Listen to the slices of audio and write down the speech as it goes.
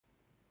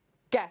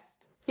guest.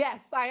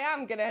 Yes, I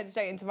am going to head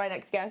straight into my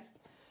next guest,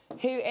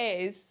 who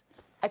is...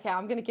 Okay,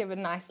 I'm going to give a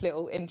nice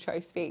little intro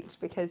speech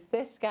because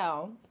this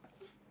girl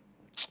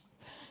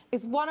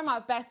is one of my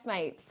best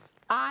mates.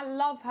 I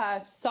love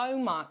her so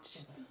much.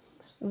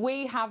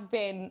 We have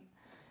been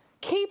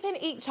keeping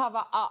each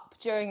other up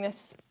during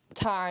this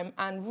time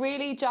and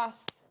really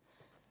just...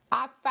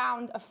 I've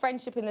found a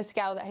friendship in this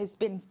girl that has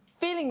been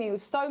filling me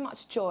with so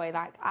much joy.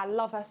 Like, I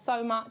love her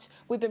so much.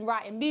 We've been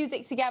writing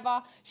music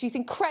together. She's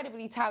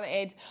incredibly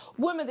talented.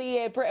 Woman of the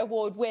Year Brit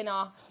Award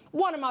winner.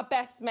 One of my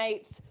best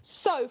mates.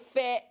 So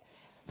fit.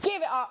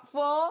 Give it up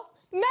for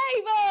Mabel!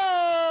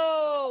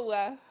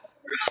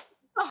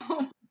 Oh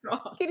my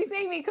God. Can you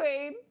see me,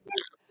 Queen?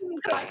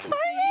 I can see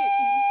you.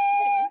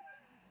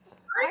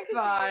 Hi,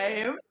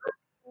 vibe.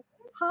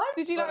 Hi,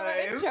 Did you like my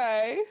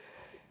intro?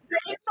 The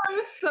intro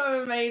was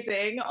so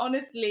amazing.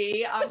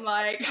 Honestly, I'm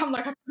like, I feel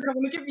like I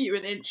want to give you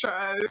an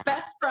intro.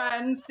 Best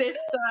friend,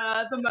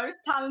 sister, the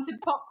most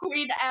talented pop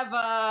queen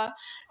ever.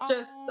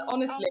 Just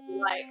honestly,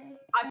 like,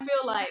 I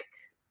feel like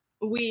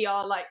we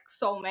are like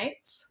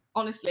soulmates.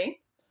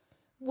 Honestly,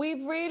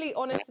 We've really,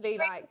 honestly,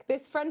 like,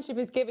 this friendship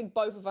is giving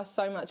both of us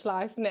so much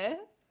life, innit?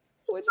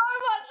 so much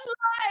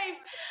life,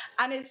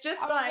 and it's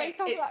just like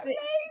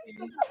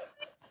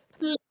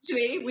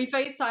literally, we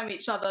FaceTime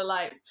each other,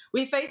 like,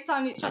 with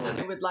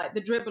like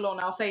the dribble on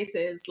our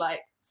faces, like,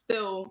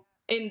 still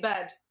in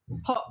bed,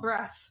 hot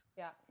breath.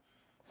 Yeah.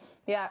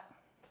 Yeah.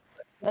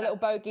 A little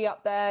bogey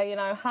up there, you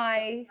know,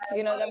 hi,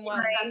 you know, them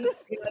ones.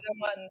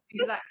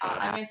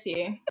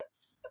 Exactly.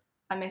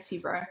 I miss you,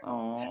 bro.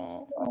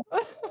 Oh.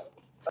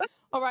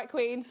 All right,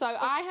 Queen. So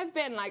I have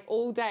been, like,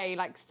 all day,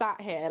 like,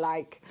 sat here,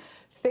 like,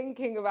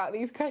 thinking about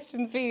these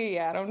questions for you,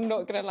 yeah, and I'm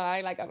not going to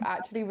lie, like, I've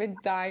actually been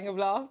dying of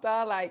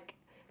laughter, like,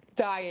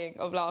 dying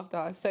of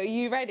laughter. So are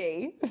you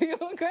ready for your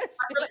question?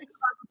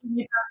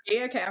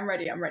 Okay, I'm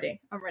ready.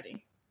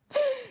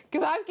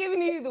 Because I've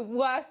given you the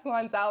worst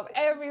ones out of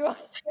everyone.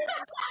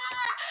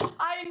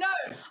 I know.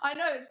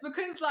 It's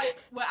because, like,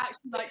 we're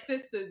actually like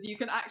sisters. You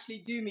can actually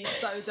do me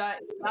so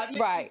dirty. I've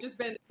literally just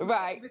been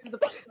This is so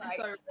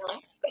real.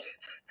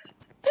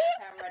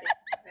 Okay, I'm ready.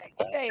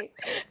 Okay,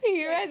 are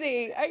you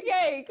ready?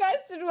 Okay,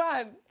 question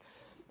 1.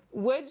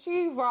 Would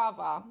you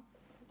rather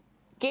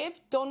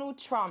give Donald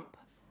Trump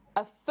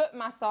a foot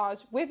massage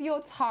with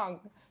your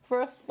tongue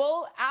for a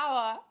full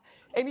hour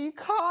and you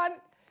can't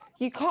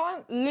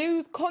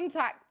lose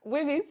contact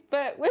with his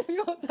foot with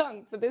your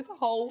tongue for this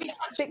whole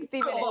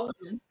 60 minutes?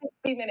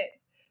 60 minutes.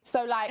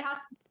 So, like,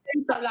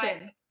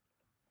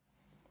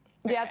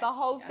 yeah, the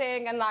whole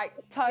thing, and like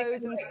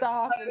toes and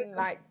stuff, and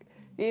like,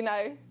 you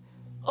know.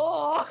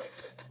 Or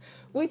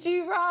would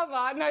you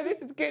rather? No,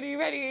 this is good. Are you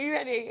ready?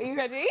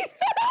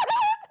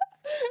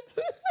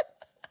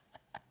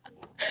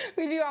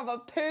 Would you rather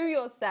poo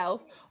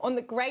yourself on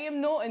the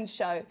Graham Norton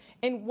show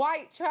in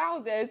white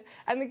trousers,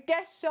 and the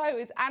guest on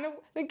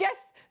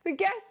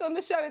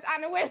the show is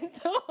Anna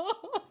Wintour?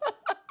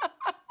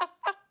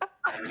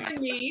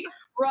 Me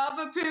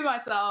rather poo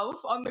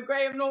myself on the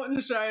Graham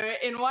Norton show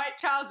in white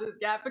trousers,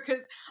 yeah,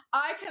 because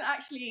I can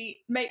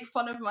actually make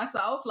fun of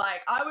myself.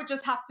 Like, you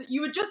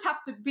would just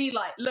have to be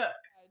like, look,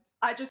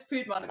 I just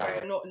pooed myself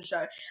on the Norton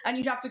show, and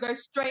you'd have to go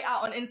straight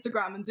out on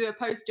Instagram and do a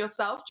post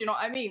yourself. Do you know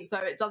what I mean? So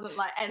it doesn't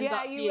like end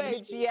up. Yeah, you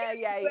would. Yeah.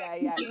 You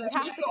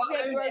have to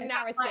create your own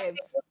narrative. Like,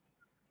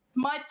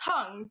 my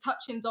tongue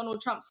touching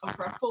Donald Trump's phone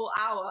for a full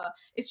hour,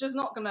 it's just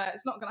not gonna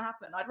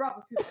happen. I'd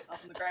rather poo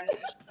myself on the Graham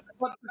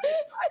Norton show.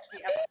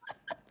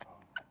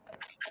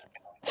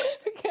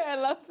 Okay, I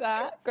love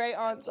that. Great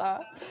answer.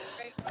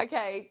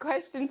 Okay,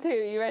 question 2.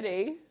 You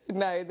ready?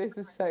 No, this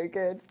is so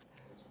good.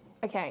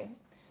 Okay.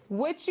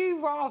 Would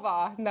you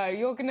rather... No,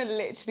 you're going to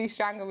literally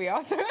strangle me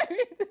after I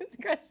read this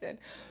question.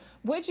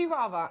 Would you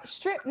rather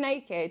strip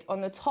naked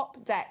on the top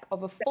deck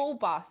of a full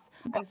bus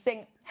and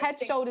sing Head,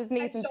 Shoulders,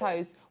 Knees and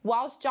Toes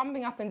whilst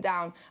jumping up and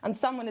down, and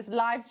someone is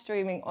live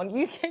streaming on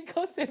UK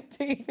Gossip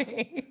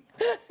TV?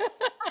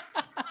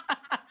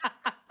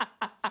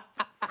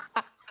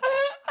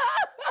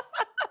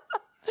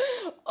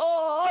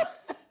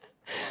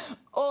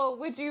 Or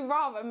would you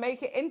rather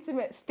make an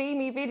intimate,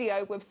 steamy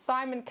video with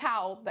Simon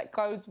Cowell that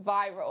goes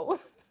viral?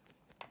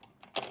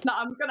 No,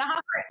 I'm gonna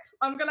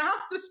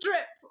have to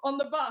strip on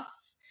the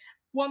bus,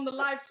 on the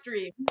live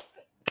stream. You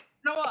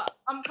know what?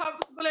 I'm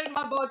comfortable in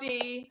my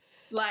body.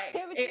 Like,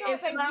 yeah, but you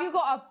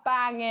got a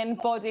banging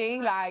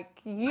body.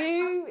 Like,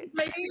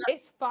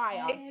 it's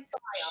fire.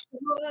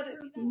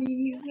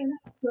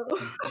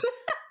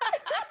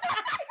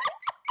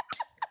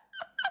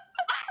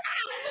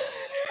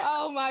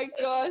 Oh my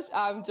gosh,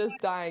 I'm just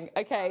dying.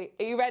 Okay,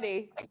 are you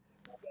ready?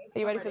 Are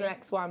you ready for the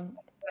next one?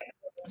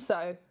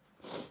 So,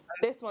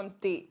 this one's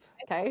deep,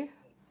 okay?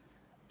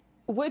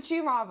 Would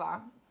you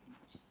rather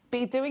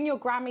be doing your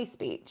Grammy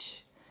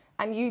speech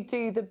and you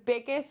do the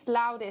biggest,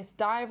 loudest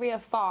diarrhea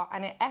fart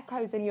and it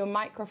echoes in your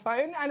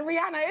microphone and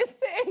Rihanna is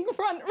sitting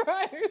front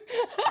row?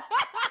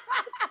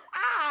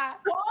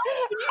 What?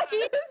 Why do I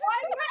keep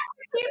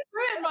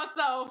doing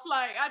myself?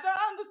 Like, I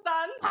don't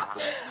understand.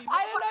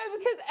 I don't know,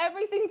 because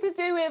everything to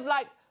do with,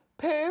 like,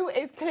 poo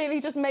is clearly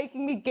just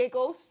making me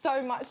giggle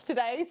so much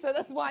today, so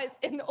that's why it's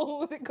in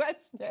all the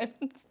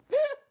questions.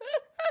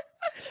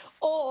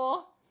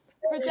 Or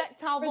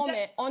projectile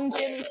vomit on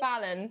Jimmy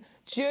Fallon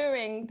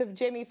during the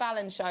Jimmy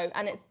Fallon show,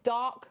 and it's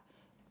dark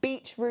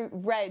beetroot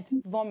red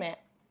vomit.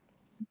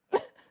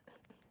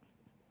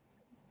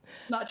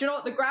 No, do you know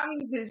what? The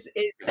Grammys is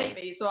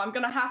saving, so I'm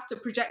going to have to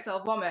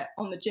projectile vomit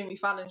on the Jimmy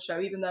Fallon show,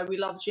 even though we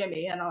love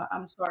Jimmy, and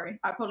I'm sorry.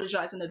 I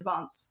apologise in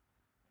advance.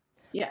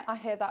 Yeah. I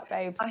hear that,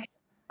 babes. I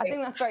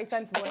think that's very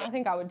sensible, and I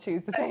think I would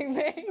choose the same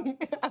thing.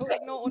 I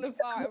would not want to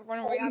fart in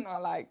front of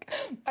Rihanna. Like,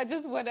 I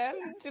just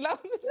wouldn't. Do you know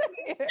what I'm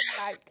saying?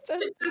 Like,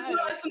 just. It's just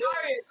not a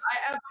scenario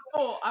I ever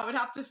thought I would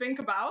have to think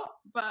about,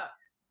 but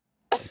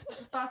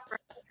that's great.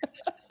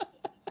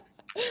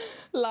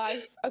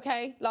 Life.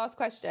 Okay, last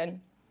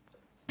question.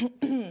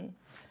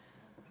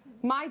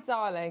 My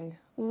darling,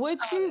 would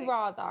you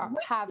rather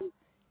have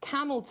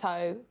camel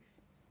toe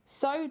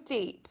so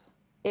deep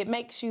it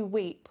makes you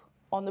weep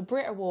on the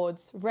Brit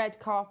Awards red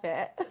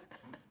carpet?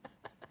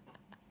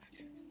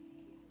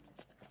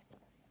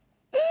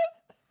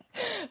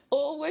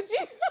 Or would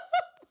you...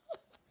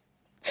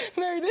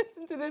 No,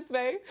 listen to this,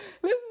 babe.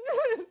 Listen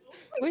to this.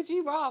 Would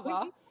you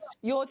rather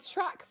your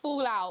track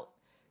fall out,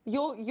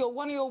 your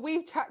one of your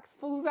weave tracks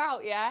falls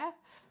out, yeah?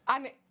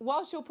 And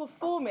whilst you're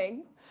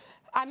performing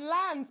and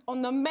lands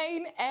on the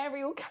main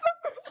aerial camera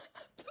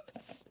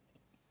that's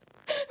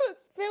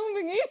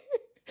filming you,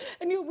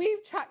 and your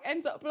weave track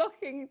ends up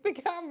blocking the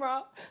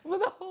camera for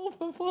the whole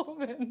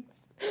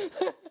performance.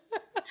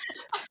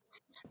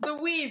 The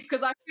weave,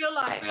 because I feel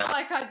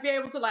like I'd be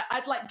able to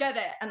I'd get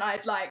it and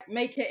I'd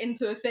make it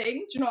into a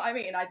thing. Do you know what I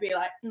mean? I'd be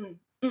like,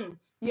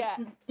 yeah,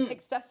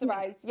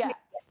 accessorize. Yeah.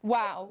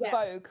 Wow, yeah.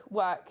 Vogue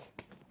work.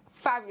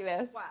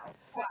 Fabulous. Wow.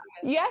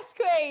 Yes,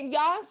 queen.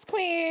 Yes,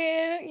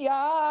 queen.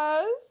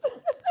 Yes.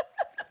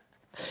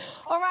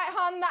 All right,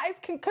 hun, that is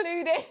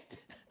concluded.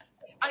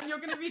 And you're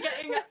going to be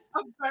getting a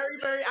very,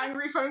 very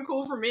angry phone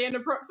call from me in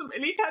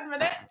approximately 10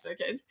 minutes.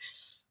 Okay.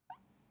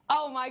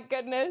 Oh my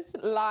goodness,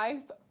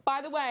 life.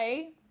 By the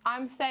way,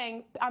 I'm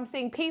seeing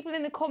people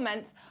in the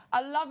comments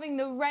are loving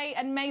the Raye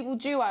and Mabel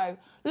duo.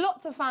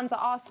 Lots of fans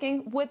are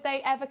asking, would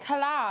they ever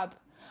collab?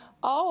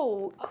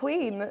 Oh,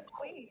 queen.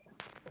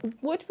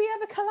 Would we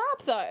ever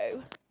collab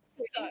though?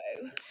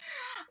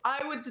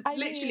 I would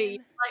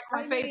literally,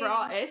 my favourite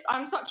artist.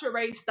 I'm such a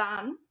Raye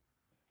stan.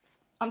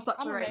 I'm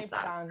a Raye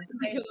stan. I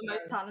think you're the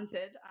most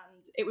talented,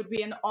 and it would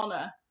be an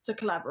honour to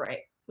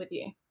collaborate with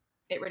you.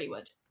 It really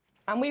would.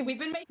 And we've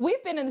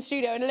been in the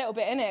studio in a little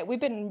bit, innit? We've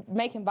been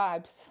making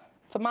vibes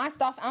for my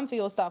stuff and for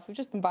your stuff. We've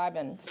just been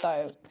vibing.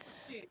 So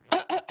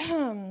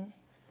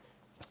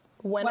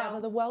whenever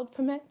the world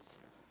permits,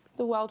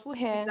 the world will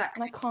hear,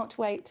 and I can't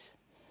wait.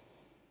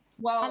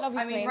 Well,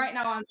 I mean, right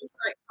now I'm just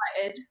so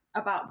excited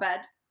about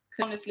bed.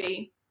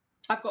 Honestly,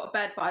 I've got a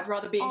bed, but I'd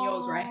rather be in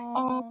yours, Raye.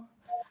 Oh,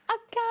 I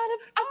got a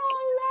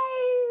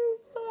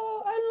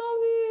oh, I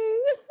love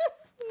you.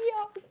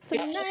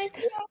 Yes, tonight,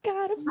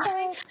 got a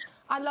bed.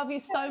 I love you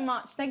so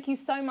much. Thank you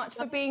so much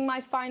for being my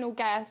final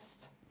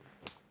guest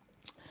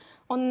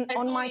on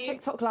my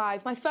TikTok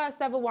live, my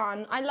first ever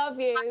one. I love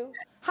you.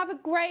 Have a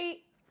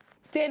great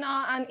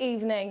dinner and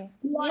evening.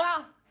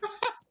 Mwah.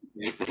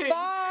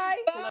 Bye.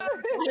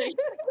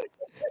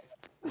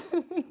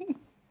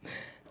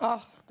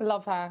 Oh, I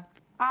love her.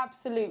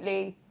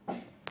 Absolutely.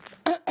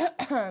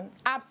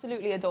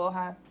 Absolutely adore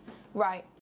her. Right.